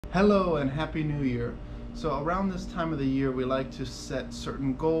Hello and Happy New Year. So around this time of the year we like to set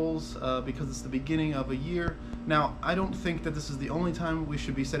certain goals because it's the beginning of a year. Now I don't think that this is the only time we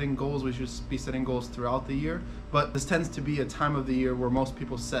should be setting goals. We should be setting goals throughout the year, but this tends to be a time of the year where most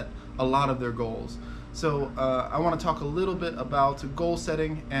people set a lot of their goals. So I want to talk a little bit about goal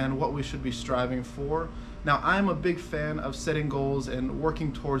setting and what we should be striving for. Now I'm a big fan of setting goals and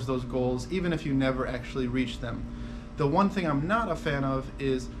working towards those goals even if you never actually reach them. The one thing I'm not a fan of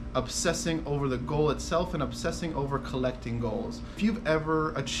is obsessing over the goal itself and obsessing over collecting goals. If you've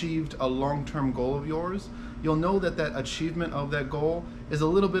ever achieved a long-term goal of yours, you'll know that that achievement of that goal is a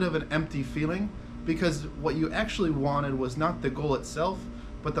little bit of an empty feeling because what you actually wanted was not the goal itself,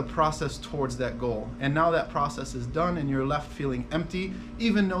 but the process towards that goal. And now that process is done and you're left feeling empty,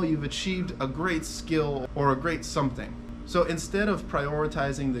 even though you've achieved a great skill or a great something. So instead of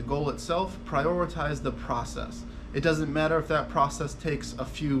prioritizing the goal itself, prioritize the process. It doesn't matter if that process takes a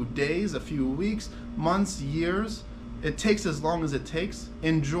few days, a few weeks, months, years. It takes as long as it takes.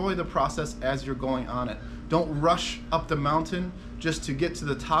 Enjoy the process as you're going on it. Don't rush up the mountain just to get to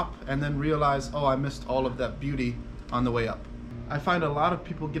the top and then realize, oh, I missed all of that beauty on the way up. I find a lot of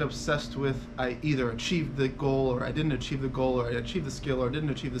people get obsessed with, I either achieved the goal or I didn't achieve the goal, or I achieved the skill or didn't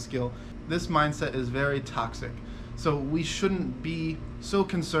achieve the skill. This mindset is very toxic. So we shouldn't be so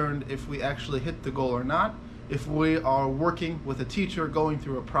concerned if we actually hit the goal or not. If we are working with a teacher, going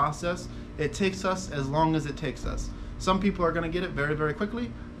through a process, it takes us as long as it takes us. Some people are going to get it very, very quickly,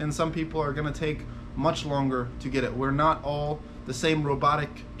 and some people are going to take much longer to get it. We're not all the same robotic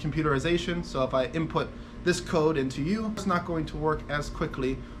computerization, so if I input this code into you, it's not going to work as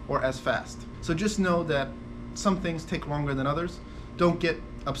quickly or as fast. So just know that some things take longer than others. Don't get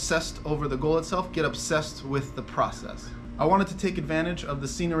obsessed over the goal itself, get obsessed with the process. I wanted to take advantage of the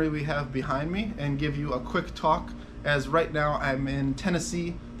scenery we have behind me and give you a quick talk, as right now I'm in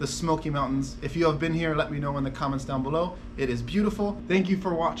Tennessee, the Smoky Mountains. If you have been here, let me know in the comments down below. It is beautiful. Thank you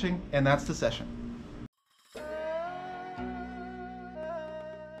for watching, and that's the session.